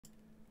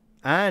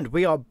And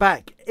we are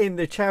back in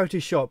the charity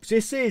shops.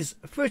 This is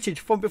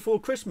footage from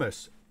before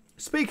Christmas.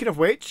 Speaking of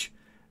which,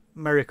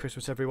 Merry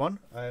Christmas, everyone.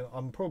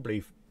 I'm probably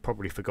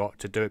forgot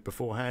to do it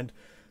beforehand,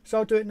 so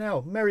I'll do it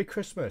now. Merry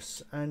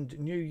Christmas, and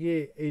New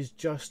Year is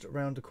just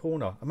around the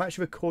corner. I'm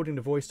actually recording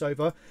the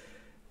voiceover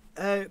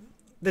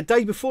the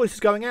day before this is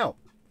going out.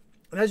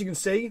 And as you can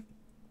see,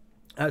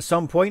 at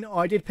some point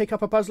I did pick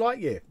up a Buzz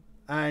Lightyear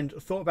and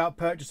thought about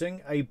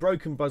purchasing a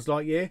broken Buzz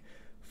Lightyear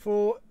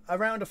for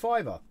around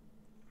 £5.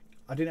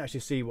 I didn't actually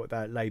see what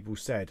that label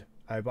said,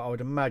 but I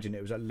would imagine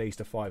it was at least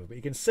 £5. But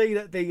you can see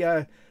that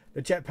the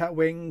jetpack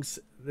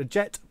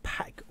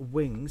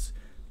wings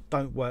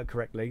don't work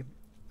correctly,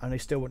 and they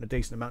still want a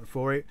decent amount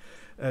for it.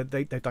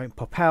 They don't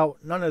pop out.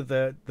 None of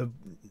the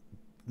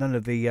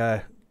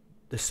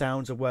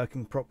sounds are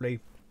working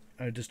properly.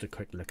 Just a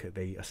quick look at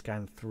a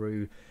scan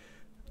through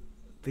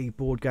the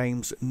board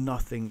games.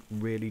 Nothing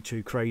really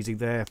too crazy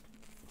there.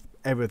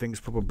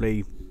 Everything's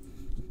probably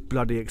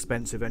bloody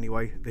expensive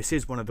anyway. This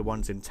is one of the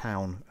ones in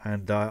town,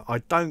 and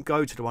I don't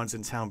go to the ones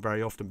in town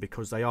very often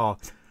because they are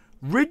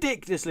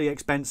ridiculously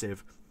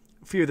expensive.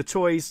 A few of the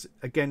toys,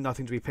 again,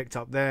 nothing to be picked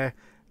up there.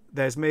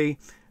 There's me,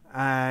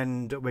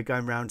 and we're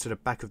going round to the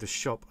back of the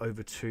shop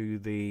over to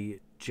the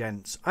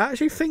gents. I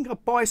actually think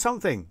I'd buy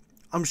something.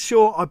 I'm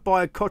sure I'd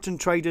buy a Cotton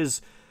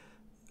Traders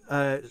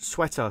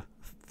sweater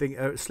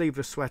thing,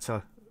 sleeveless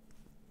sweater.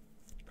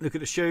 Look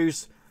at the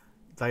shoes.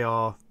 They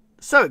are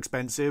so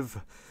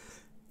expensive,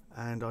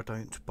 and I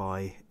don't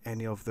buy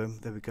any of them.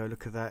 There we go.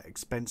 Look at that,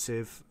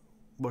 expensive.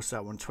 What's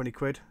that one? 20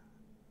 quid?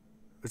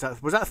 Was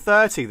that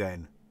 30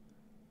 then?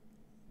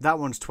 That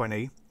one's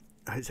 20.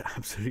 It's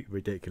absolutely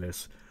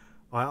ridiculous.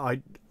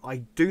 I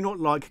do not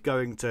like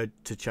going to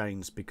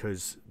chains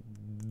because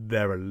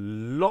they're a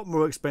lot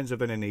more expensive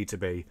than they need to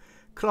be.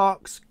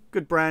 Clark's,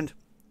 good brand,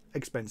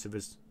 expensive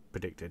as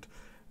predicted.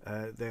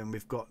 Then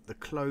we've got the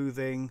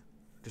clothing.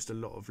 Just a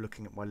lot of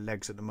looking at my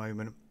legs at the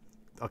moment.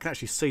 I can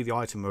actually see the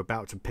item we're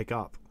about to pick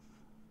up.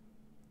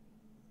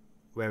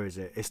 Where is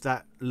it? It's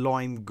that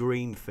lime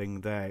green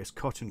thing there. It's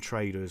Cotton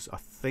Traders. I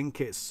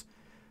think it's...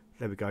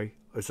 There we go.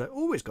 It's like,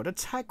 oh, it's got a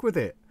tag with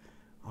it.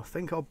 I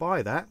think I'll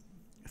buy that.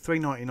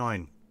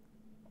 $3.99.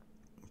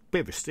 Bit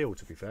of a steal,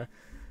 to be fair.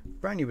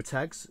 Brand new with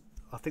tags.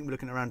 I think we're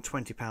looking at around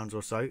 £20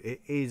 or so.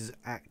 It is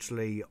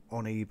actually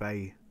on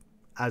eBay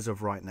as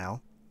of right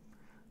now.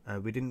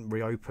 We didn't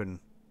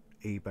reopen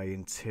eBay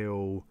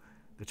until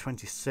the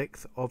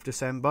 26th of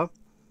December.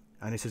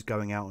 And this is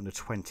going out on the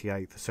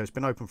 28th. So it's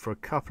been open for a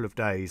couple of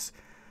days.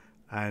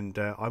 And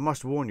I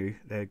must warn you,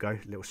 there you go,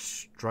 little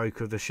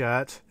stroke of the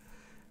shirt.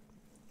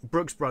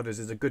 Brooks Brothers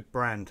is a good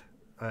brand.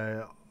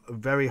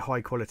 Very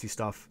high quality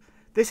stuff.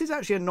 This is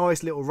actually a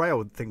nice little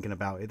rail, thinking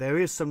about it. There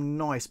is some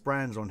nice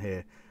brands on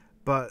here.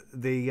 But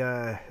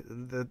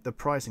the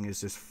pricing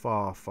is just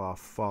far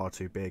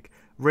too big.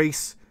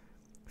 Reese,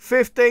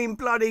 15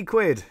 bloody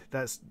quid.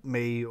 That's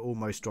me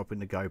almost dropping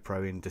the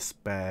GoPro in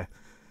despair.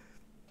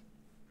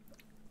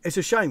 It's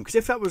a shame, because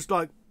if that was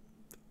like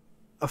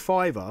a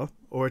 £5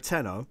 or a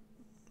 £10,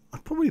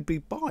 I'd probably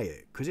buy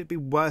it, because it'd be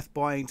worth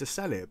buying to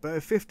sell it. But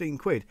at 15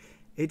 quid,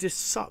 it just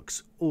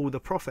sucks all the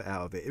profit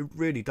out of it. It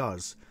really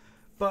does.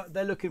 But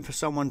they're looking for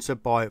someone to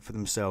buy it for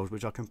themselves,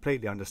 which I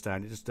completely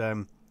understand. It just I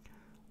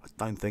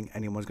don't think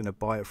anyone's going to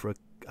buy it for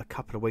a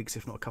couple of weeks,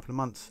 if not a couple of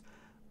months.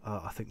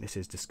 I think this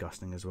is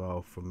disgusting as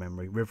well, from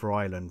memory. River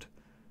Island.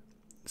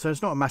 So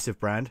it's not a massive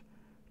brand.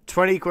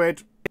 20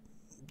 quid.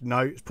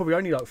 No, it's probably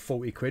only like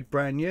 40 quid,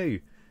 brand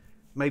new.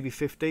 Maybe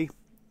 50.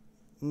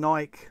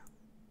 Nike.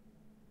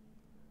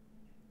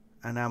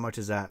 And how much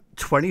is that?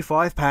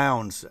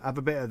 £25. Have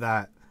a bit of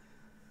that.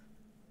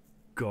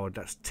 God,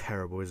 that's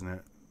terrible, isn't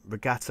it?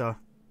 Regatta.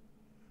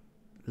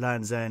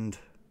 Land's End.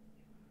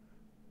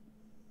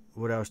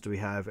 What else do we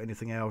have?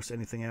 Anything else?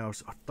 Anything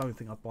else? I don't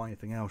think I'd buy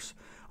anything else.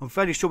 I'm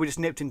fairly sure we just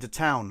nipped into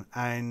town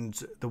and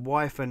the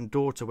wife and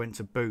daughter went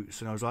to Boots,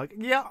 and I was like,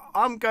 yeah,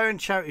 I'm going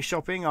charity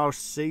shopping. I'll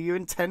see you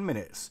in 10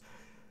 minutes.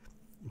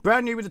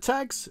 Brand new with the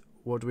tags.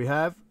 What do we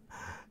have?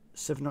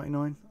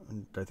 $7.99. I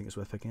don't think it's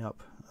worth picking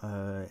up.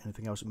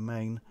 Anything else?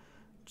 Main.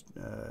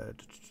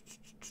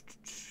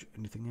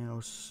 Anything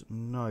else?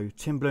 No.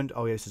 Timberland.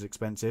 Oh, yeah, this is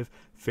expensive.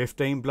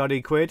 15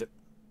 bloody quid.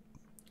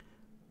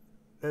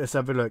 Let's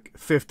have a look.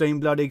 15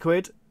 bloody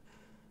quid.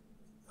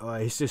 Oh,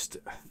 it's just...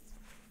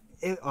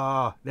 and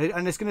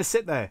it's going to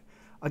sit there.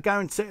 I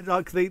guarantee,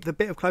 like, the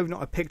bit of clothing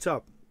that I picked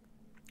up,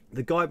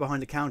 the guy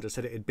behind the counter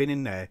said it had been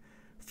in there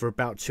for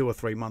about 2 or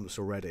 3 months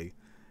already.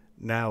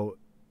 Now,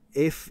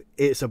 if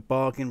it's a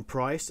bargain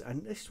price,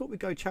 and this is what we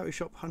go charity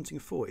shop hunting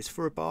for, it's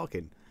for a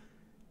bargain.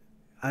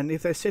 And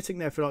if they're sitting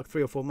there for like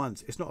 3 or 4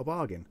 months, it's not a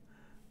bargain.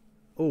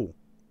 Oh,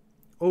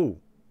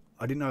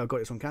 I didn't know I got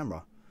this on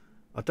camera.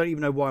 I don't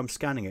even know why I'm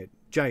scanning it.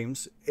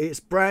 James, it's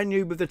brand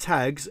new with the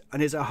tags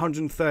and it's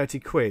 130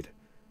 quid.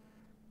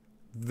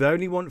 They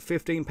only want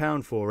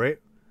 £15 for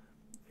it.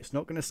 It's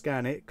not going to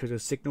scan it because the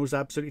signal's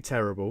absolutely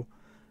terrible.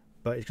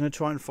 But it's going to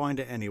try and find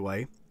it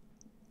anyway.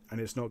 And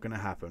it's not going to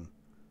happen.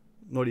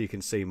 Not that you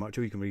can see much.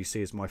 All you can really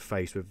see is my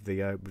face with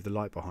the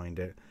light behind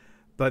it.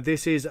 But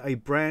this is a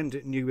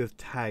brand new with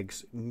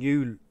tags.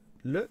 New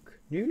look?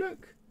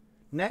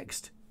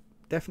 Next?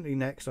 Definitely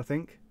next, I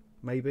think.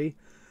 Maybe.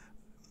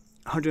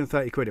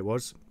 130 quid it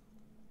was.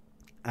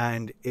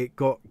 And it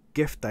got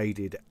gift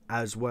aided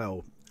as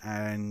well.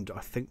 And I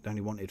think they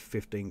only wanted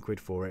 15 quid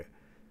for it.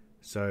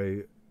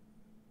 So,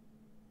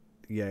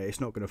 yeah, it's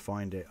not going to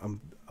find it.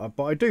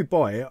 But I do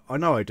buy it. I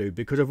know I do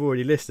because I've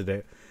already listed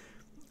it.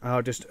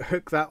 I'll just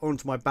hook that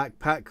onto my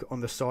backpack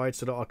on the side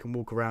so that I can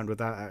walk around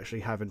without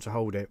actually having to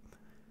hold it.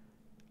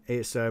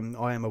 It's I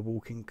am a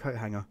walking coat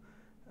hanger.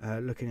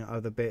 Looking at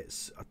other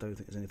bits, I don't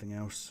think there's anything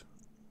else.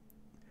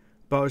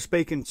 But I was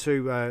speaking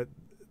to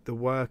the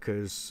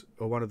workers,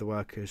 or one of the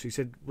workers. He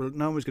said, well,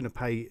 no one's going to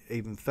pay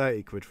even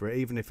 30 quid for it,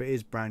 even if it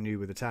is brand new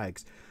with the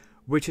tags,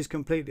 which is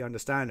completely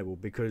understandable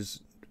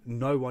because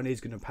no one is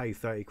going to pay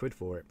 30 quid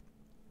for it.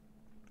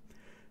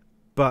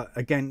 But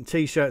again,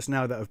 t-shirts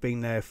now that have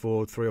been there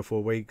for 3 or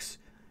 4 weeks,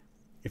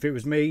 if it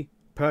was me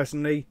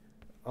personally,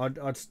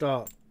 I'd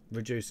start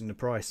reducing the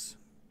price.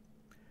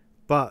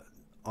 But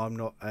I'm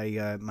not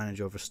a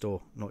manager of a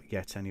store, not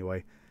yet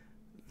anyway.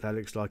 That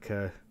looks like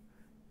a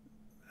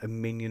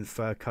minion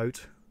fur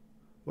coat.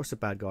 What's the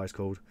bad guy's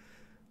called?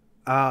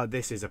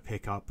 This is a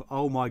pickup.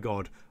 Oh my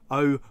god.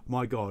 Oh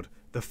my god.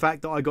 The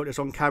fact that I got this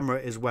on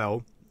camera as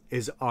well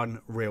is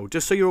unreal.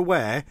 Just so you're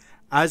aware,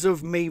 as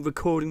of me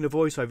recording the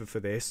voiceover for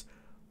this,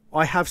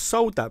 I have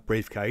sold that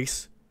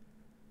briefcase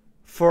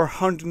for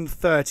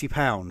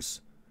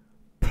 £130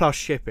 plus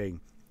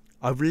shipping.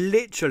 I've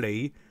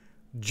literally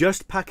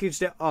just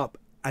packaged it up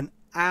an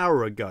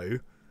hour ago,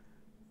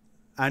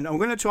 and I'm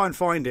going to try and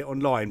find it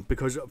online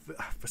because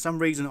for some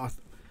reason I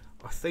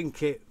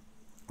think it,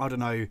 I don't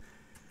know,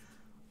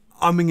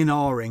 umming and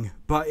ahhing,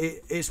 but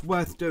it's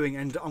worth doing,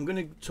 and I'm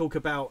going to talk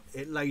about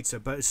it later.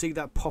 But see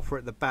that popper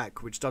at the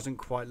back which doesn't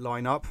quite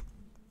line up?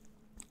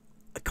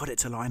 I got it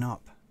to line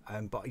up,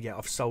 but yeah,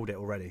 I've sold it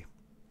already,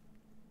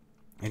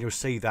 and you'll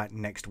see that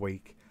next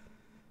week.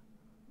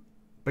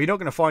 But you're not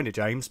going to find it,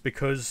 James,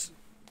 because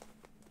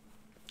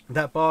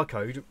that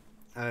barcode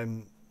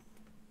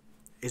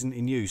isn't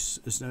in use.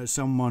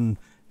 Someone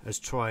has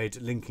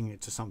tried linking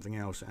it to something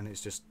else, and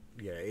it's just,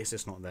 yeah, it's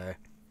just not there.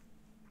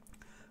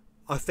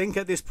 I think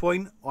at this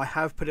point I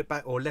have put it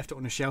back or left it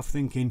on the shelf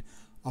thinking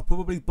I'll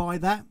probably buy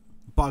that,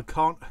 but I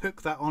can't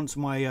hook that onto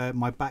my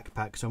my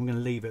backpack, so I'm going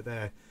to leave it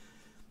there.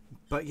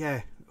 But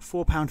yeah,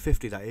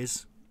 £4.50 that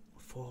is.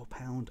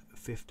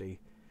 £4.50.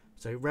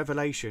 So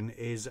Revelation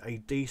is a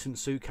decent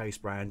suitcase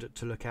brand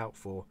to look out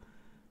for.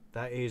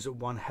 That is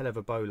one hell of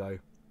a bolo.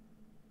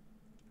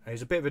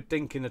 There's a bit of a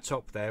dink in the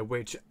top there,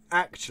 which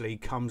actually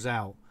comes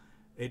out.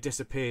 It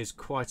disappears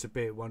quite a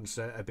bit once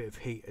a bit of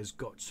heat has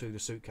got to the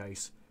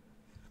suitcase.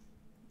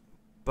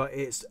 But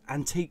it's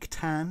antique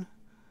tan.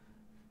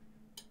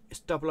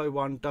 It's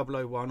 001,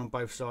 001 on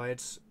both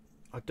sides.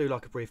 I do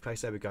like a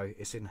briefcase. There we go.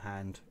 It's in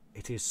hand.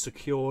 It is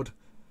secured.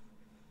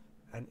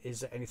 And is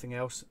there anything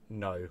else?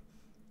 No.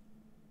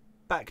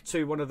 Back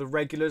to one of the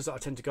regulars that I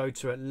tend to go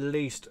to at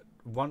least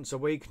once a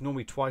week,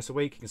 normally twice a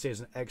week. You can see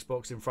there's an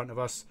Xbox in front of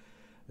us.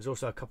 There's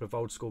also a couple of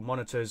old school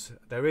monitors.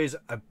 There is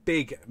a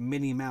big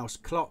Minnie Mouse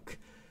clock.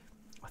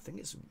 I think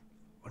it's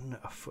got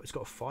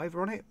a £5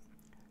 on it,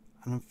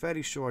 and I'm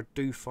fairly sure I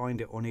do find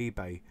it on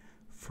eBay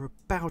for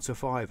about a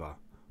 £5,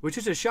 which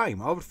is a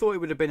shame. I would have thought it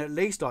would have been at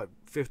least like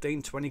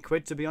 15, 20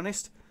 quid, to be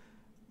honest.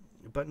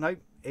 But no,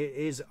 it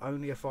is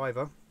only a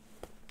 £5,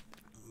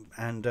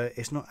 and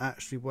it's not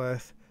actually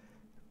worth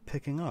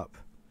picking up,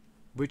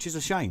 which is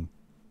a shame.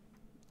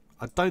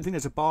 I don't think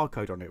there's a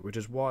barcode on it, which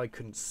is why I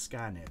couldn't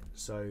scan it.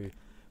 So,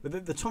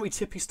 but the Tommy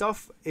Tippy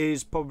stuff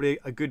is probably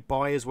a good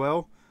buy as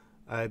well,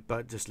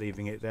 but just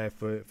leaving it there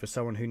for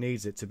someone who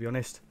needs it, to be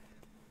honest.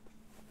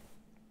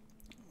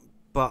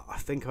 But I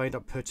think I end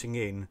up putting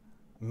in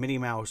Minnie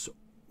Mouse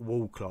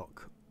wall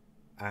clock,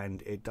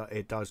 and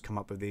it does come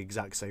up with the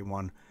exact same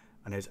one,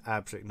 and there's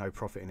absolutely no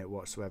profit in it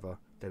whatsoever.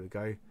 There we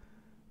go.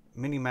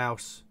 Minnie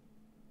Mouse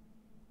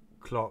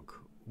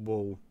clock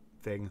wall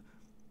thing.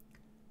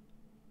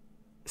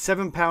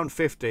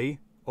 £7.50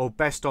 or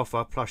best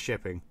offer plus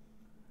shipping.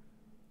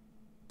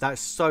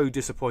 That's so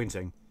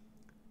disappointing.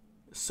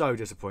 So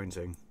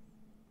disappointing.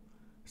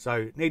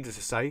 So, needless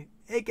to say,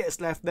 it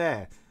gets left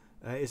there.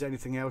 Is there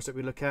anything else that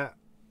we look at?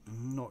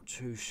 I'm not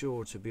too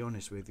sure, to be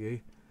honest with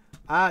you.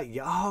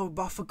 Yeah, oh,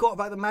 I forgot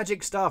about the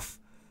magic stuff.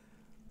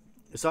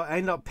 So I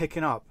end up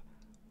picking up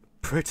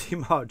pretty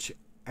much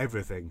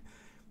everything.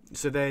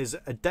 So there's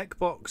a deck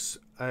box,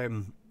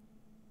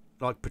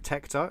 like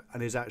protector,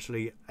 and there's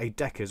actually a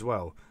deck as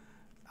well.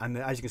 And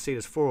as you can see,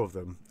 there's 4 of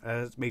them.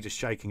 It's me just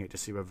shaking it to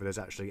see whether there's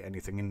actually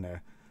anything in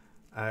there.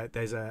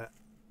 There's a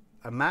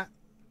mat,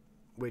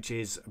 which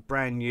is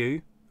brand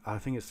new. I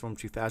think it's from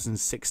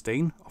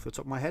 2016 off the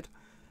top of my head.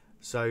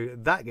 So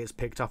that gets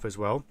picked up as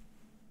well.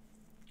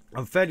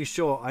 I'm fairly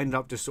sure I end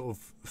up just sort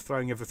of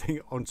throwing everything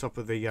on top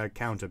of the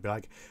counter. Be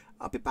like,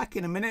 I'll be back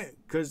in a minute,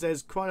 because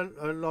there's quite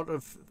a lot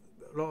of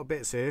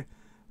bits here.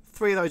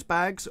 3 of those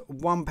bags,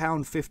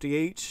 £1.50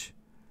 each.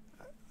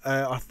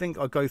 I think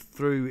I'll go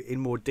through in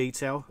more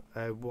detail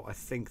what I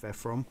think they're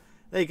from.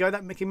 There you go.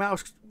 That Mickey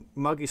Mouse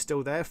mug is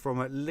still there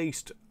from at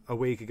least a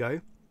week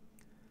ago.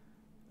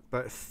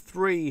 But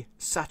 3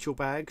 satchel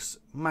bags,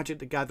 Magic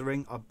the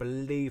Gathering, I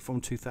believe from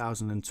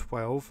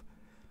 2012.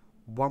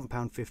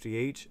 £1.50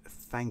 each.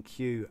 Thank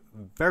you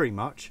very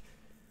much.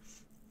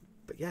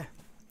 But yeah,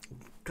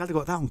 glad I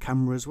got that on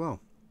camera as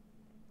well.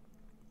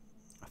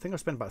 I think I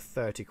spent about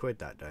 30 quid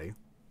that day.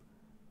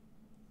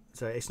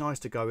 So it's nice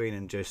to go in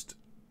and just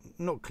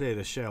not clear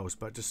the shelves,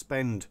 but just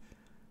spend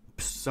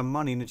some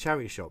money in the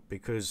charity shop,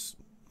 because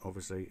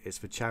obviously it's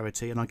for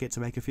charity and I get to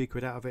make a few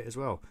quid out of it as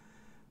well.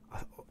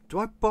 Do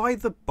I buy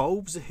the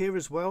bulbs here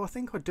as well? I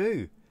think I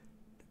do.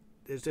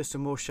 There's just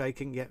some more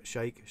shaking. Yep,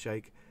 shake,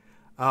 shake.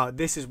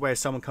 This is where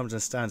someone comes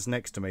and stands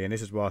next to me, and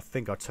this is where I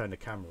think I'll turn the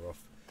camera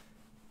off.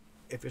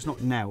 If it's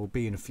not now, it'll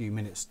be in a few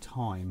minutes'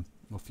 time,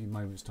 or a few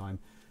moments' time.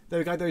 There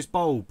we go, those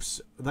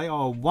bulbs. They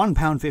are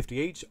 £1.50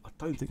 each. I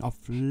don't think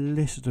I've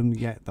listed them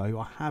yet, though.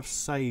 I have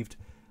saved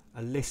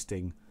a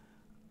listing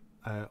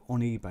on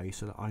eBay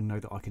so that I know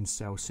that I can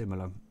sell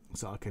similar.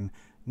 So I can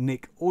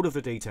nick all of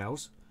the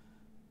details.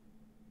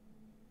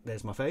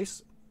 There's my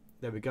face.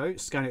 There we go.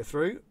 Scan it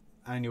through,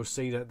 and you'll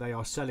see that they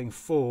are selling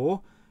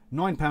for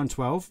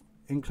 £9.12,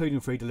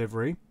 including free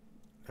delivery.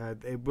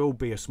 It will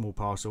be a small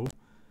parcel,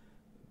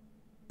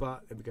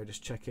 but there we go.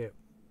 Just check it.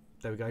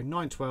 There we go.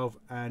 £9.12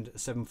 and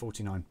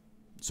 £7.49.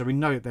 So we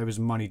know that there is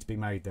money to be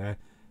made there,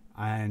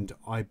 and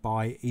I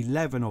buy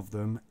 11 of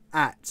them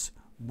at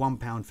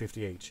 £1.50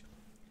 each.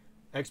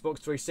 Xbox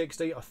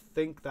 360, I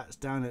think that's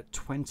down at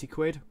 20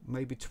 quid,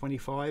 maybe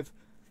 25.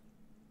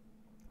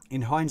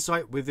 In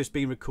hindsight, with this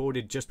being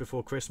recorded just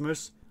before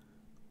Christmas,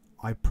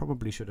 I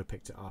probably should have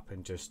picked it up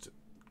and just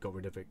got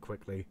rid of it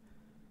quickly.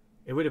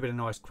 It would have been a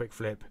nice quick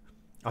flip.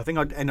 I think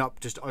I'd end up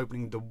just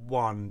opening the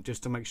one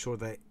just to make sure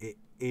that it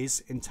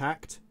is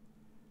intact.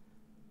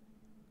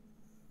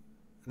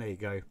 And there you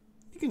go.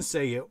 You can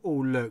see it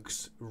all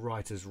looks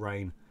right as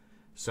rain.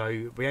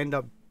 So we end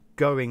up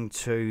going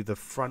to the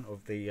front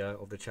of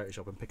the charity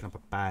shop and picking up a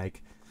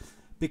bag,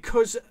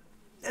 because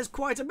there's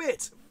quite a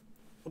bit.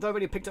 Although I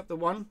already picked up the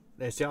one,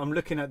 there's it. I'm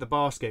looking at the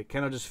basket.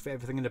 Can I just fit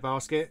everything in the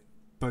basket?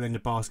 But then the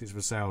basket's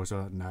for sale,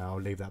 so no,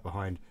 I'll leave that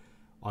behind.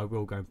 I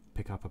will go and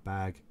pick up a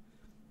bag.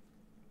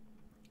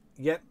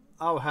 Yep,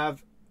 I'll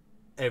have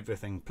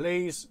everything,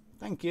 please.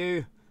 Thank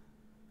you.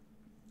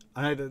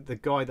 I know that the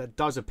guy that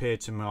does appear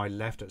to my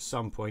left at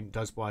some point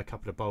does buy a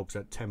couple of bulbs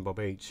at 10 bob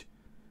each.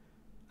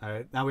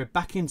 Now we're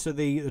back into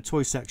the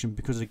toy section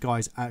because the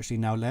guy's actually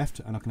now left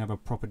and I can have a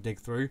proper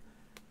dig through.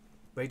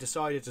 But he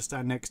decided to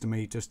stand next to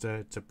me just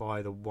to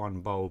buy the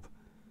one bulb.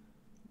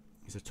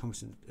 There's a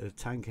Thompson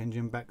tank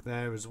engine back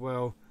there as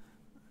well.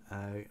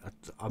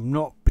 I'm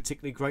not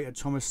particularly great at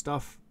Thomas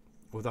stuff,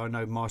 although I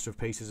know Master of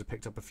Pieces have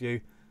picked up a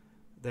few.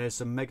 There's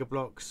some Mega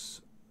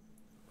Blocks.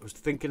 I was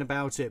thinking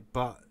about it,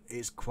 but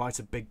it's quite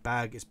a big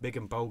bag. It's big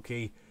and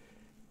bulky.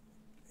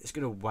 It's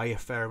going to weigh a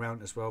fair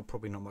amount as well.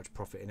 Probably not much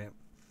profit in it.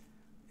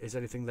 Is there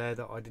anything there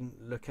that I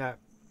didn't look at?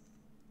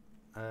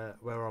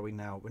 Where are we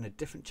now? We're in a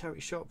different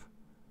charity shop.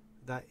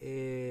 That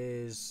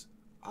is...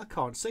 I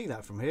can't see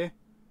that from here.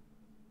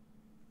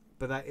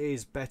 But that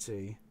is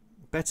Betty.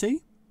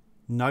 Betty?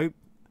 Nope.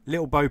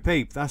 Little Bo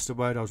Peep. That's the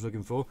word I was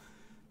looking for.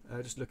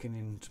 Just looking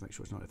in to make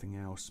sure it's not anything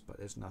else. But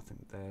there's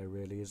nothing there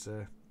really, is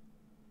there?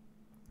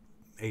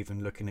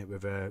 Even looking at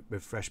it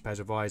with fresh pairs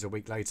of eyes a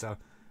week later,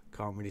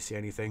 can't really see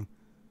anything.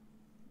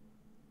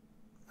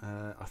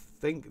 I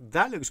think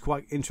that looks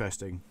quite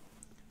interesting,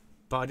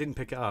 but I didn't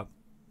pick it up.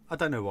 I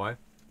don't know why. I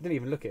didn't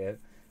even look at it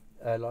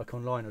like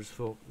online. I just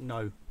thought,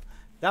 no.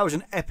 That was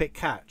an epic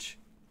catch.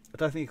 I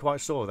don't think you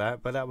quite saw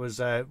that, but that was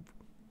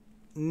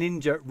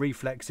ninja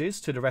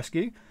reflexes to the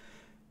rescue.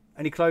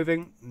 Any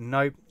clothing?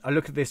 Nope. I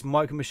look at this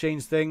Micro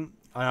Machines thing.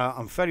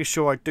 I'm fairly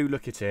sure I do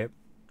look at it.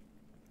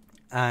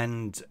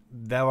 And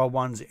there are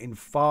ones in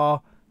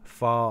far,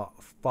 far,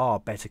 far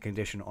better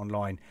condition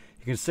online.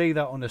 You can see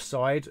that on the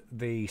side,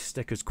 the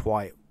sticker's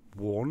quite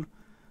worn.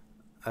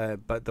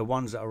 But the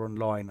ones that are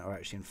online are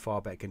actually in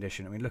far better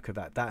condition. I mean, look at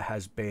that. That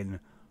has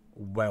been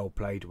well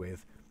played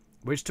with.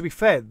 Which, to be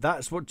fair,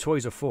 that's what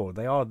toys are for.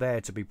 They are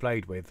there to be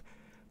played with.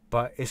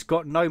 But it's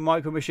got no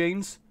Micro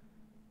Machines.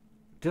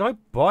 Did I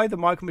buy the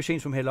Micro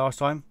Machines from here last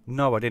time?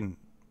 No, I didn't.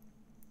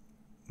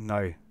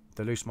 No,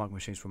 the loose Micro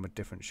Machines from a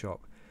different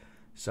shop.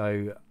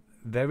 So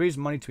there is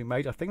money to be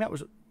made. I think that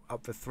was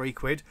up for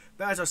 £3.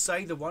 But as I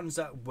say, the ones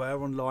that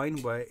were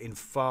online were in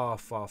far,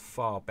 far,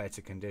 far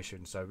better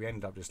condition. So we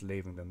ended up just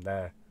leaving them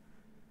there.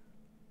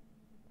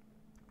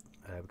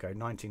 We go,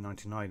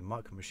 $19.99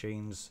 Micro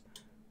Machines.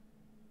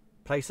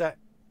 Playset.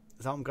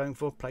 Is that what I'm going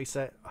for?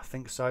 Playset? I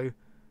think so.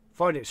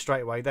 Find it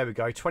straight away. There we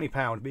go. £20.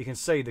 But you can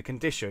see the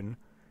condition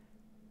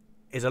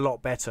is a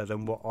lot better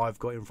than what I've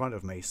got in front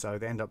of me. So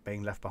they end up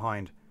being left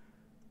behind.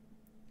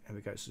 Here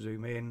we go,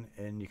 zoom in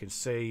and you can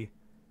see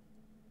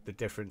the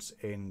difference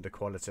in the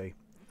quality.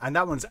 And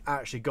that one's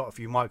actually got a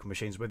few Micro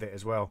Machines with it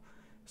as well.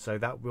 So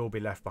that will be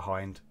left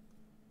behind.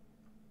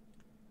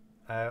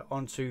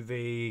 Onto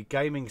the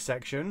gaming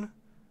section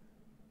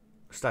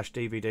 /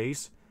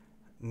 DVDs.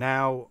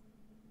 Now,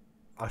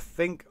 I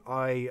think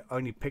I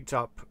only picked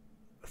up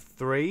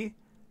 3,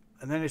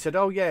 and then they said,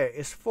 oh yeah,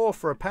 it's 4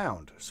 for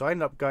 £1. So I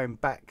ended up going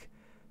back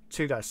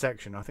to that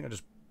section. I think I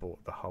just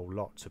bought the whole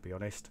lot, to be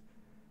honest.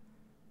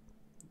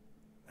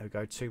 There we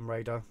go, Tomb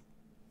Raider.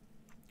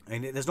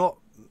 And there's not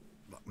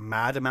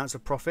mad amounts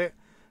of profit,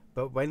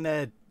 but when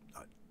they're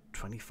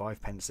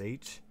 25 pence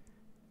each,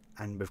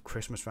 and with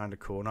Christmas around the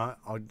corner,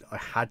 I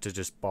had to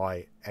just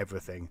buy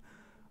everything.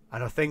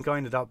 And I think I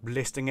ended up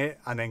listing it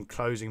and then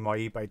closing my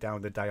eBay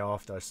down the day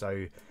after,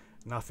 so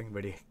nothing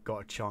really got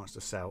a chance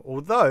to sell.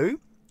 Although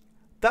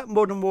that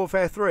Modern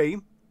Warfare 3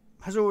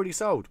 has already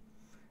sold,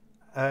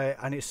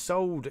 and it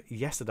sold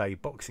yesterday,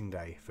 Boxing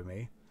Day, for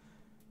me.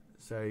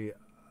 So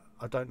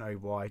I don't know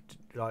why.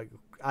 Like,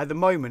 at the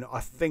moment, I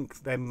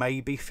think there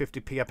may be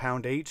 50p a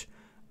pound each,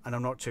 and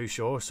I'm not too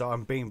sure, so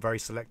I'm being very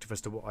selective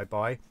as to what I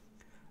buy.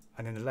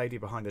 And then the lady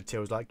behind the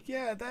till was like,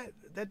 yeah,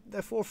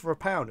 they're 4 for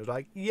 £1. I was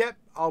like, yep,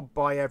 I'll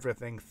buy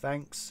everything,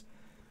 thanks.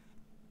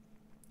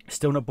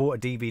 Still not bought a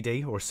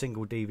DVD or a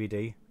single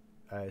DVD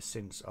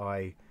since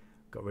I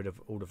got rid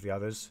of all of the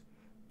others.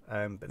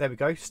 But there we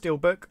go,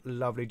 Steelbook,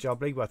 lovely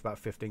jubbly, worth about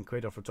 15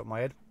 quid off the top of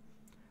my head.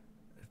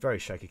 Very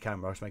shaky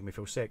camera, it's making me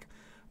feel sick.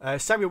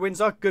 Samuel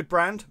Windsor, good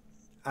brand.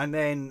 And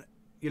then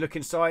you look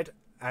inside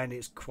and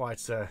it's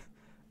quite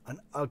an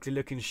ugly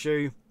looking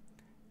shoe.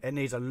 It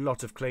needs a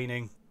lot of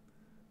cleaning.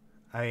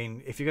 I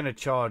mean, if you're going to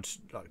charge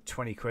like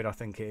 20 quid, I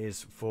think it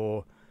is,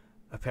 for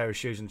a pair of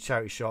shoes in a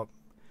charity shop,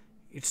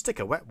 you'd stick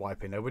a wet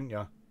wipe in there, wouldn't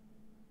you?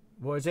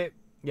 What is it?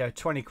 Yeah,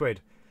 20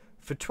 quid.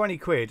 For 20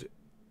 quid,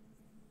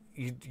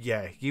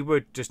 you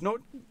would just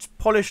not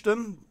polish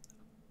them.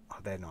 Oh,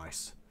 they're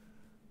nice.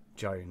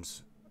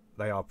 Jones.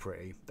 They are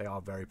pretty. They are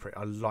very pretty.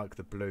 I like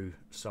the blue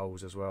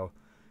soles as well.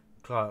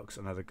 Clark's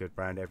another good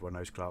brand. Everyone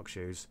knows Clark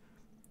shoes.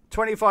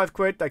 25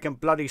 quid, they can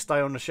bloody stay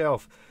on the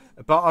shelf.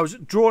 But I was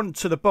drawn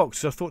to the box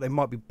because I thought they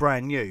might be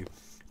brand new,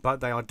 but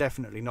they are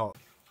definitely not.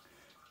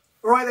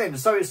 Right then,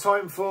 so it's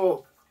time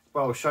for,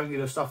 well, showing you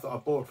the stuff that I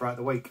bought throughout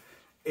the week.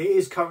 It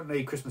is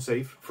currently Christmas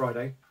Eve,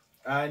 Friday,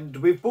 and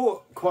we've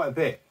bought quite a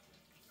bit.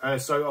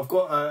 So I've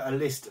got a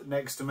list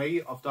next to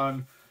me. I've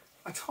done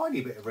a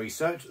tiny bit of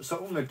research. So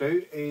what I'm going to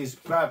do is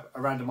grab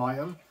a random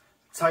item,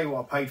 tell you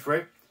what I paid for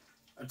it,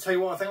 and tell you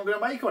what I think I'm going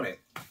to make on it.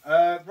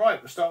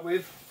 Right, we'll start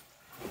with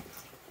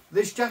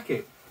this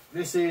jacket.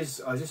 This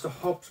is this a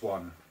Hobbs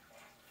one?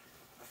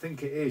 I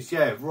think it is.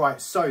 Yeah, right.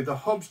 So the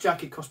Hobbs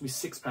jacket cost me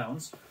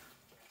 £6,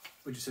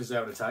 which it says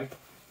there on the tag.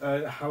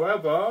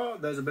 However,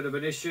 there's a bit of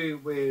an issue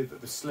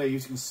with the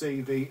sleeves. You can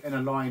see the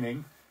inner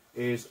lining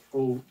is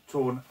all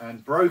torn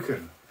and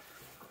broken.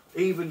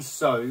 Even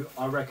so,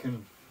 I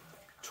reckon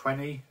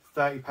 20,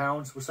 30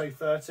 pounds. We'll say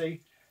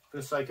 30 for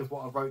the sake of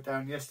what I wrote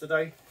down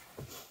yesterday.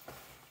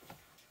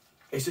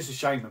 It's just a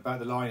shame about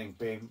the lining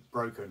being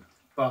broken,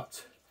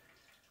 but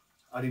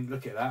I didn't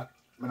look at that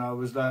when I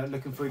was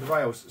looking through the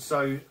rails.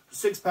 So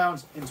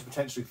 £6 into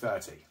potentially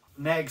 30.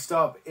 Next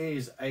up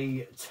is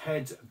a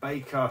Ted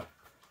Baker,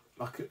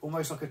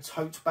 almost like a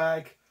tote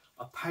bag.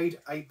 I paid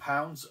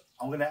 £8.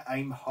 I'm going to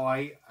aim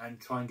high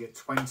and try and get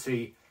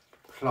 20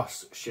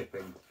 plus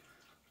shipping,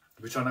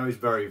 which I know is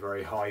very,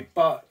 very high,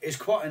 but it's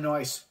quite a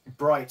nice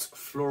bright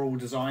floral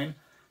design.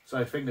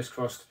 So fingers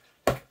crossed,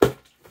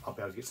 I'll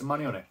be able to get some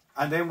money on it.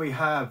 And then we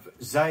have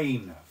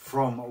Zayn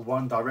from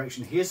One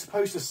Direction. He is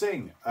supposed to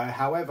sing.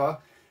 However,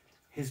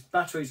 his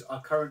batteries are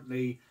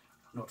currently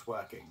not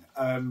working.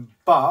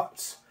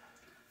 But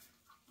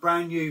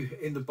brand new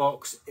in the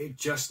box. It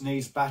just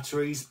needs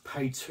batteries.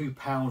 Pay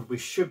 £2. We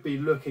should be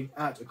looking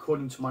at,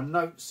 according to my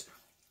notes,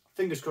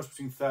 fingers crossed,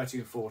 between 30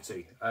 and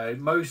 40.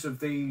 Most of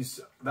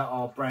these that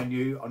are brand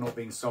new are not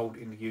being sold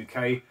in the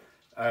UK.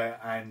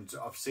 And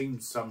I've seen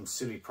some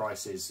silly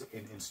prices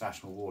in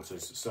international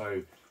waters.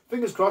 So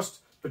fingers crossed,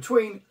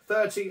 between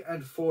 30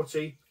 and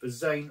 40 for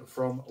Zayn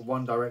from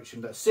One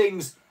Direction that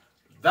sings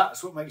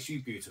That's What Makes You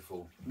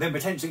Beautiful. Then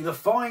potentially the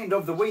find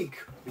of the week,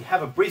 we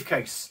have a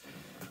briefcase.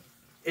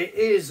 It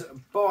is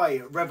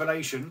by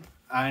Revelation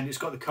and it's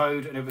got the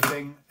code and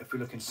everything. If we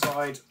look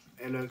inside,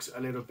 it looks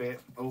a little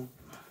bit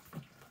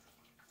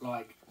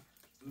like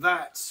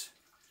that.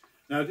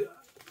 Now,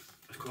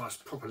 of course,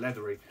 proper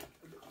leathery.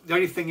 The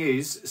only thing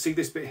is, see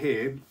this bit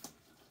here,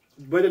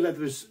 where the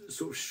leather is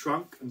sort of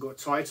shrunk and got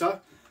tighter,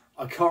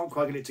 I can't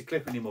quite get it to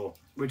clip anymore,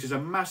 which is a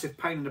massive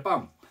pain in the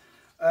bum.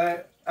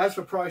 As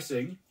for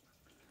pricing,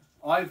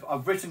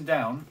 I've written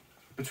down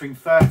between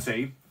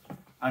 30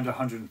 and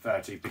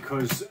 130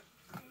 because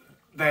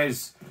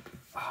there's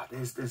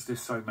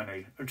so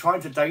many. And trying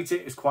to date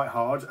it is quite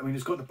hard. I mean,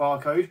 it's got the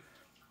barcode,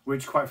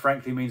 which quite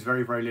frankly means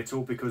very, very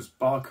little because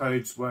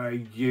barcodes were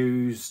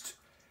used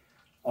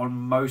on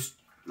most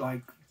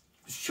like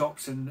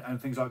shops and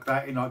things like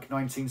that in like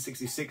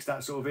 1966,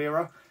 that sort of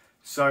era.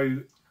 So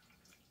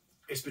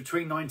it's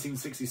between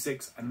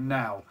 1966 and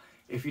now.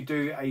 If you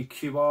do a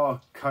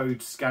QR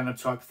code scanner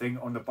type thing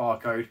on the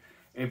barcode,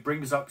 it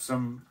brings up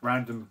some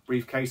random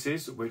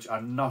briefcases, which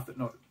are nothing,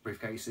 not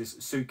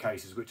briefcases,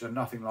 suitcases, which are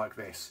nothing like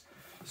this.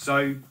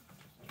 So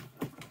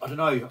I don't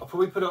know, I'll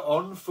probably put it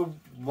on for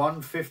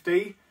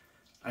 150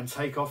 and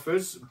take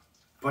offers,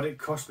 but it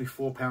cost me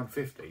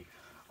 £4.50.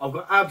 I've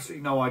got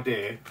absolutely no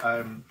idea.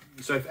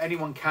 So if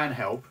anyone can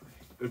help,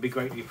 it would be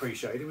greatly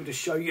appreciated. Let me just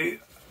show you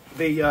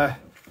the,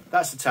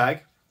 that's the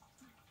tag.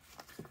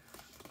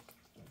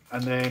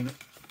 And then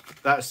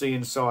that's the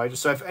inside.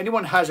 So if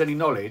anyone has any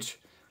knowledge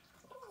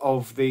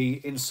of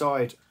the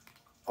inside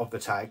of the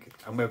tag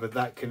and whether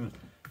that can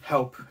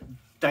help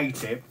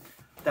date it,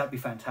 that'd be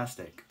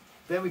fantastic.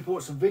 Then we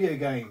bought some video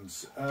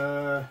games.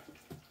 So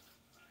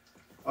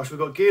we've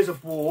got Gears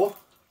of War.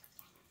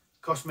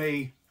 Cost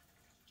me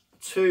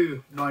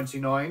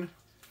 £2.99.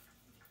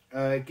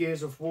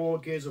 Gears of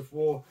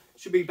War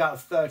should be about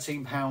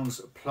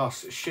 £13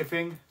 plus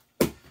shipping.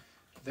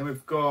 Then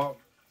we've got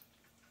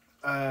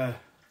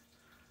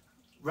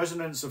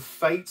Resonance of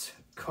Fate,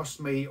 cost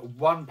me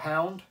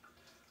 £1.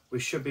 We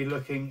should be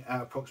looking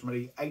at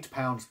approximately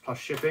 £8 plus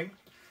shipping.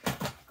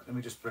 Let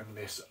me just bring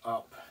this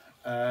up.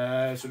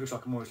 So it looks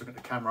like I'm always looking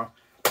at the camera.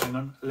 Hang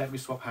on, let me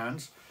swap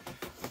hands.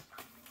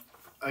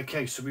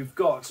 Okay, so we've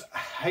got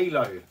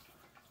Halo.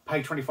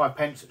 Pay 25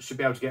 pence, should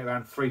be able to get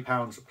around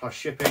 £3 plus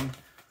shipping.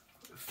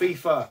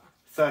 FIFA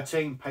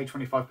 13, pay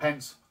 25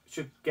 pence,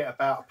 should get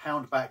about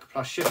 £1 back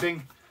plus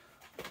shipping.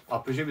 I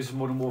presume this is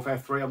Modern Warfare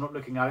 3, I'm not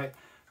looking at it.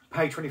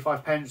 Pay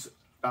 25 pence,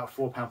 about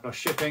 £4 plus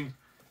shipping.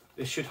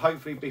 This should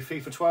hopefully be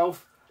FIFA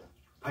 12.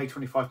 Pay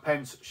 25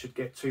 pence, should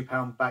get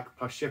 £2 back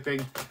plus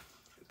shipping.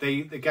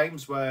 The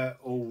games were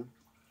all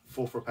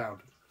 4 for £1,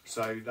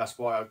 so that's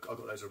why I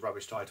got those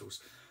rubbish titles.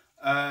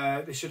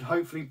 This should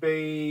hopefully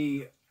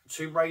be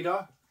Tomb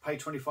Raider. Pay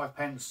 25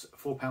 pence,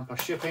 £4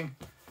 plus shipping.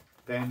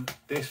 Then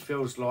this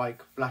feels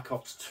like Black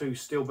Ops 2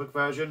 Steelbook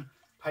version.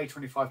 Pay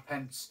 25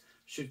 pence,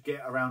 should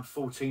get around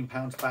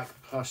 £14 back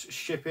plus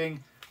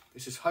shipping.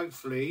 This is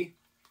hopefully,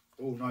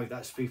 oh no,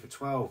 that's FIFA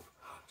 12.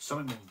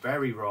 Something went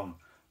very wrong.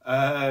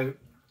 Oh,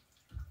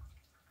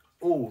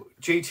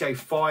 GTA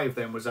 5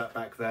 then was that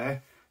back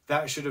there.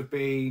 That should have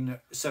been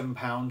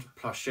 £7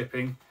 plus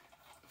shipping.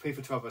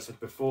 FIFA 12 I said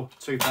before,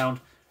 £2.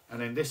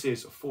 And then this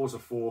is Forza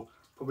 4,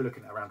 probably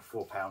looking at around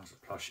 £4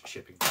 plus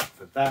shipping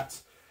for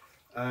that.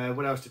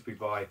 What else did we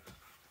buy?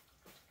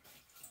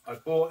 I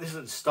bought, this is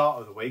at the start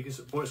of the week, I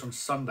bought this on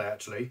Sunday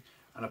actually,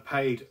 and I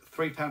paid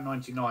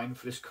 £3.99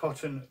 for this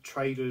Cotton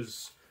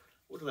Traders,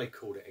 what do they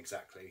call it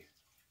exactly?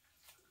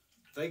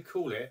 They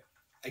call it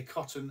a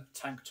cotton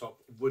tank top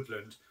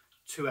woodland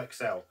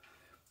 2XL.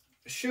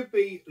 Should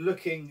be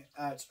looking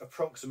at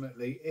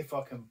approximately, if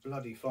I can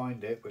bloody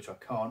find it, which I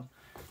can't,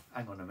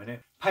 hang on a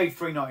minute. Paid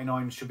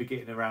 $3.99, should be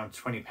getting around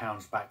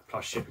 £20 back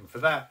plus shipping for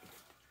that.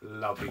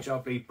 Lovely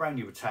jubbly, brand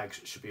new with tags,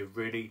 should be a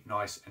really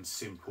nice and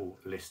simple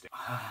listing.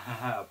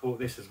 I bought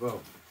this as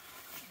well.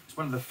 It's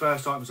one of the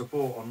first items I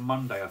bought on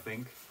Monday, I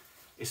think.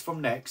 It's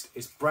from Next,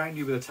 it's brand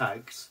new with the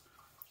tags.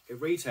 It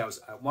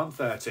retails at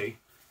 $1.30.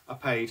 I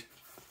paid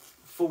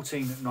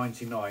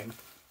 $14.99.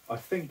 I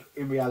think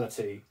in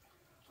reality,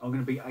 I'm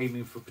going to be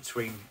aiming for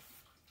between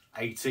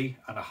 80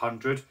 and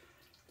 100.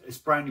 It's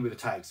brand new with the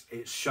tags.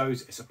 It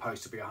shows it's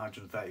supposed to be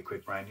 130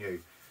 quid brand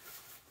new.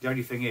 The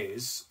only thing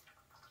is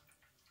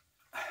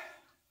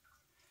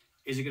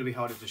it going to be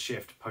harder to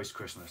shift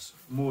post-Christmas?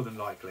 More than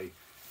likely.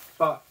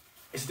 But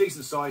it's a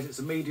decent size, it's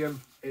a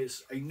medium,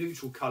 it's a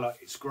neutral colour,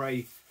 it's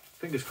grey.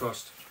 Fingers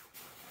crossed.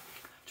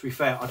 To be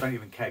fair, I don't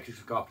even care because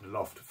it's going to go up in the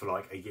loft for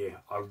like a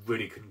year. I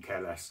really couldn't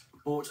care less.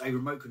 Bought a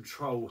remote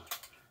control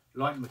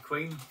Lightning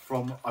McQueen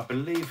from, I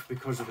believe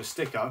because of the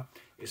sticker,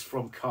 it's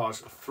from Cars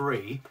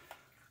 3.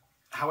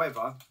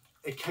 However,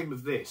 it came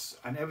with this,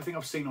 and everything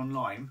I've seen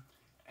online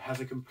has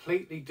a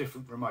completely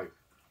different remote.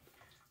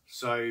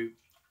 So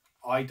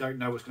I don't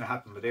know what's going to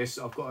happen with this.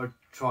 I've got to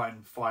try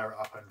and fire it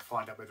up and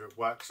find out whether it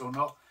works or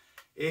not.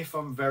 If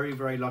I'm very,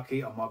 very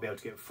lucky, I might be able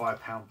to get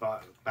 £5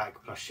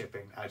 back plus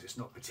shipping, as it's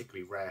not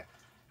particularly rare.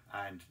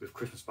 And with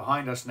Christmas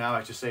behind us now,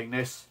 as you're seeing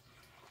this,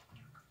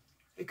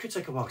 it could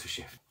take a while to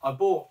shift. I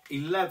bought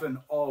 11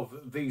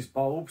 of these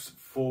bulbs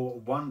for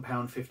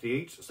 £1.50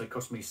 each, so they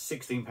cost me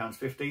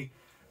 £16.50.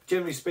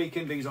 Generally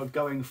speaking, these are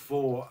going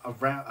for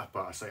around,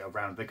 well, I say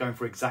around, they're going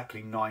for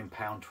exactly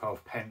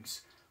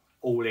 £9.12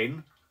 all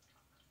in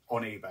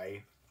on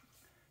eBay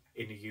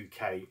in the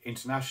UK.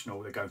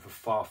 International, they're going for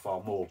far,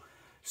 far more.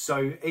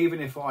 So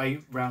even if I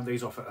round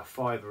these off at a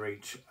 £5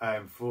 each,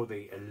 for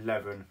the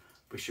 11,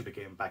 we should be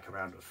getting back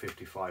around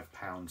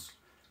 £55.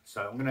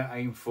 So I'm going to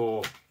aim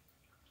for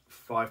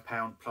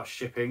 £5 plus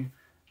shipping,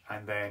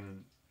 and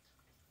then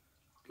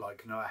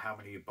like no matter how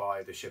many you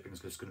buy, the shipping is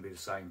just going to be the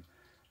same.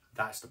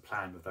 That's the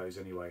plan with those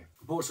anyway.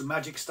 Bought some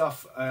magic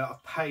stuff. I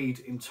paid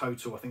in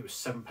total, I think it was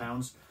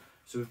 £7.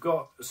 So we've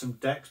got some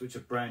decks which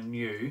are brand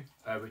new,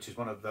 which is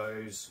one of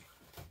those,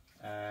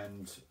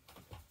 and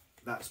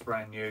that's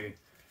brand new.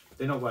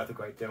 They're not worth a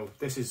great deal.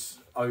 This is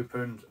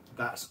opened,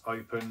 that's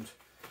opened.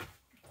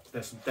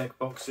 There's some deck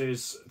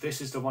boxes.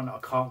 This is the one that I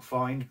can't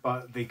find,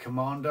 but the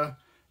Commander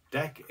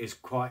deck is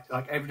quite,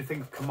 like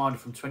everything Commander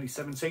from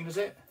 2017, is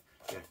it?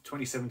 Yeah,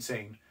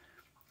 2017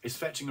 is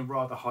fetching a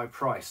rather high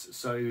price.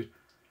 So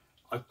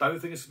I don't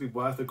think it's going to be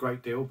worth a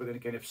great deal, but then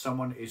again, if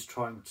someone is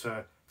trying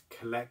to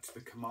collect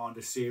the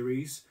Commander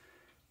series,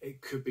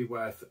 it could be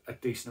worth a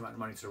decent amount of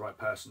money to the right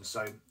person.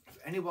 So if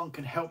anyone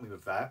can help me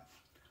with that,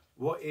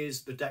 what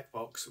is the deck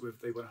box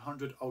with the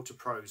 100 Ultra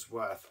Pros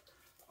worth?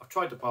 I've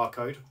tried the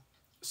barcode.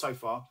 So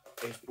far,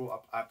 it's brought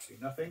up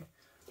absolutely nothing.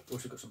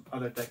 Also got some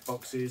other deck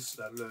boxes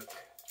that look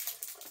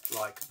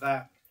like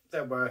that.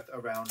 They're worth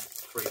around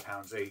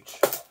 £3 each.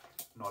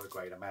 Not a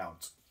great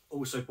amount.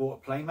 Also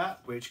bought a playmat,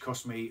 which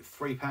cost me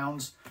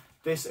 £3.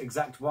 This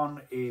exact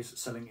one is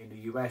selling in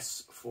the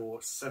US for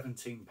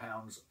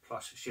 £17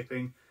 plus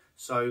shipping.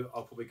 So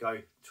I'll probably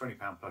go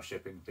 £20 plus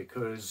shipping,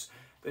 because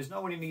there's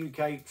no one in the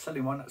UK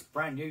selling one that's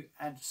brand new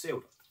and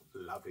sealed.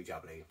 Lovely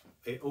jubbly.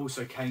 It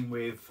also came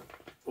with,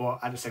 or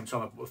at the same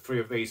time, I bought 3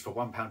 of these for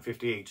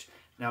 £1.50 each.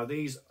 Now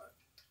this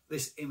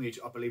image,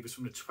 I believe, is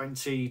from the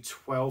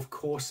 2012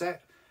 core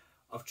set.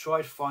 I've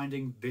tried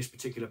finding this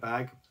particular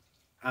bag.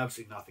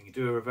 Absolutely nothing. You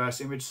do a reverse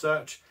image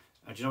search,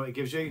 and do you know what it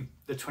gives you?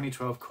 The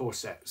 2012 core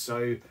set.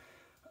 So,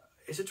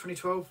 is it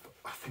 2012?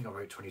 I think I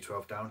wrote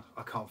 2012 down.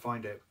 I can't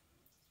find it.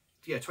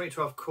 Yeah,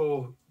 2012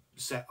 core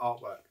set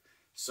artwork.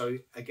 So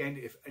again,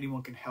 if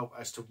anyone can help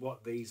as to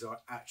what these are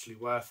actually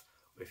worth,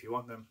 or if you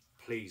want them,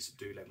 please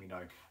do let me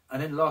know.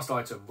 And then the last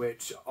item,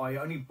 which I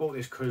only bought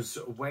this because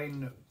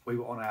when we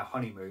were on our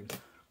honeymoon,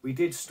 we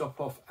did stop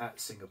off at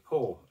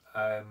Singapore.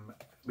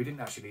 We didn't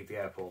actually leave the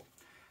airport.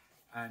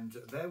 And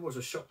there was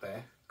a shop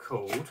there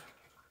called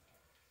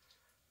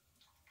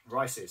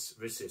Reselling,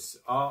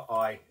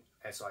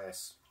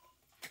 R-I-S-I-S.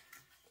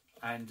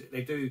 And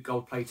they do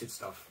gold plated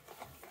stuff.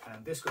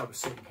 And this guy was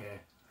sitting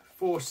here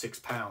for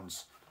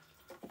 £6.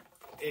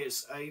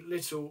 It's a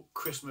little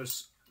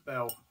Christmas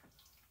bell.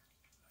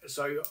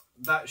 So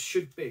that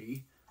should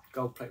be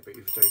gold plate, but if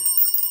you do,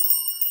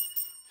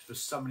 it's for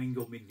summoning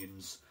your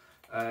minions.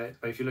 But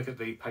if you look at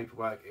the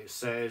paperwork, it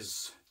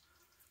says,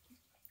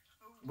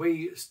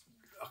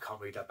 I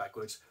can't read that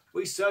backwards.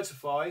 We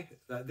certify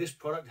that this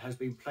product has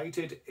been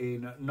plated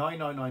in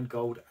 999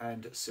 gold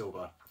and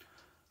silver.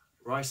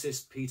 Reselling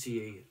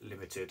Pte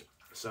Limited.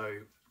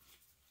 So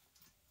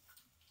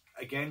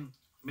again,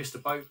 missed the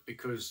boat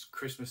because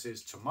Christmas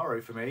is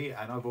tomorrow for me,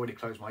 and I've already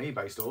closed my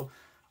eBay store.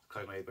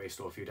 Closed my eBay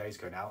store a few days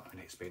ago now,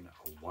 and it's been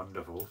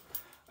wonderful.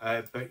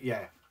 But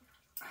yeah,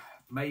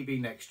 maybe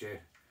next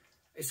year.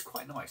 It's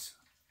quite nice.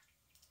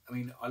 I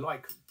mean, I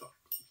like the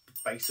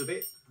base of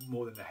it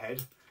more than the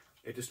head.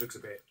 It just looks a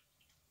bit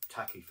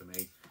tacky for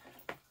me.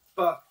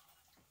 But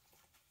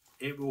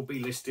it will be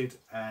listed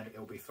and it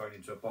will be thrown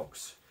into a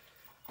box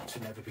to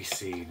never be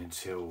seen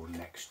until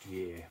next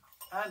year.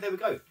 And there we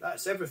go.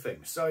 That's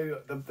everything.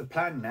 So the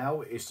plan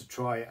now is to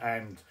try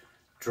and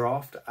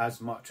draft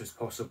as much as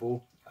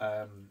possible.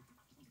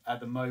 At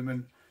the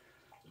moment,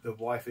 the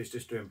wife is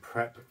just doing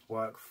prep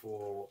work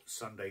for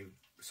Sunday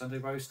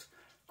roast,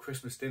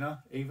 Christmas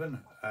dinner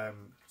even.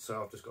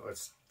 So I've just got to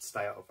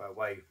stay out of her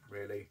way,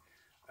 really.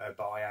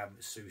 But I am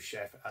sous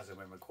chef as and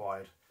when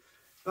required.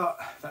 But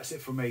that's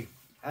it from me.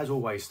 As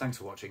always, thanks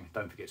for watching.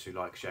 Don't forget to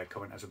like, share,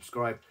 comment and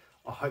subscribe.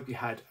 I hope you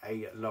had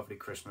a lovely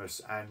Christmas,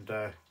 and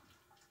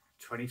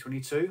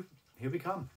 2022, here we come.